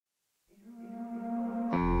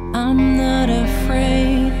I'm not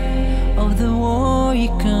afraid of the war you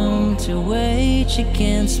come to wage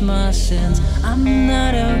against my sins. I'm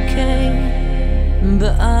not okay,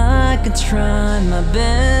 but I could try my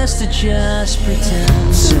best to just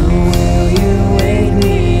pretend. So will you wait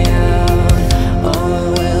me out,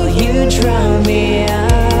 or will you drown me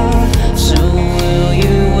out? So will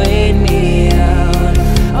you wait me out,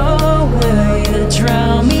 or will you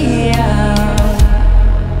drown me out?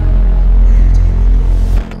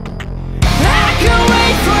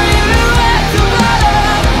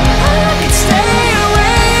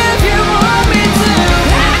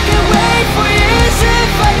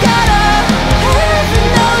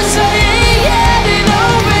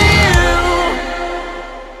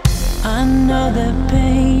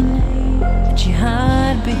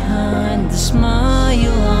 Behind the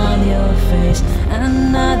smile on your face,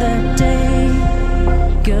 another day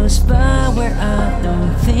goes by where I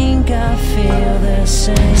don't think I feel the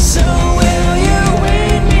same. So will you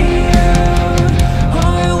wait me out,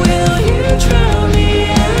 or will you drown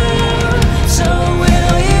me out? So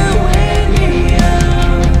will you wait me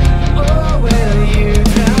out, or will you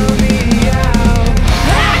drown me out?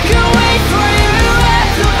 I can wait for you at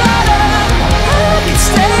the bottom, I can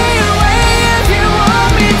stay away if you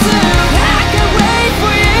want me to. I can wait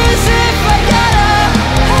for years if I gotta.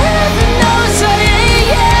 Heaven knows I ain't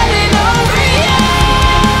getting over you.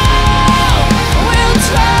 We'll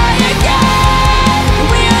try again.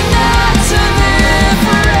 We are not so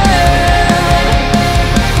different.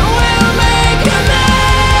 We'll make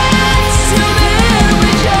amends. Till then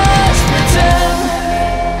we just pretend.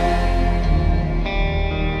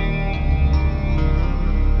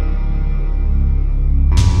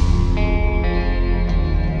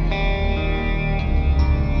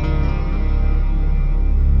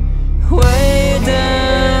 Way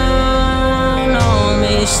down on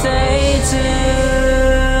me, stay till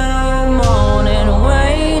morning.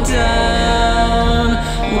 Way down,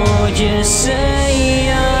 would you say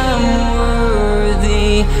I'm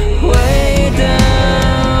worthy? Way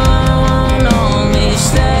down on me,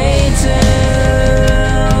 stay till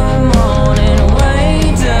morning. Way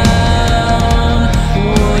down,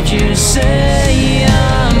 would you say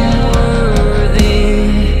I'm worthy?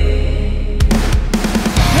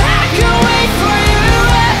 I can wait for you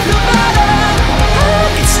at the bottom, I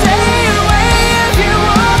can stay away if you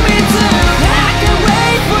want me to. I can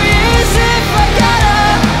wait for years if I gotta.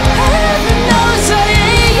 Heaven knows I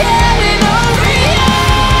ain't getting over you.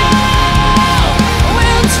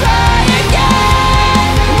 We'll try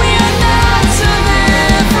again. We are not so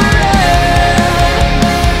different.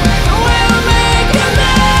 We'll make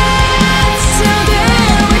amends. Till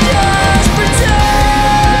then we just pretend.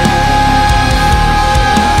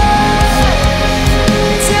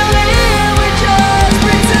 Till then we just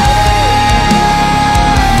pretend.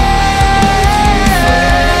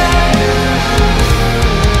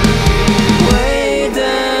 Way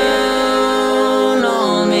down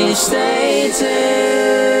on me, stay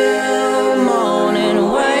till morning.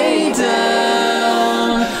 Way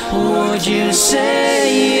down, would you say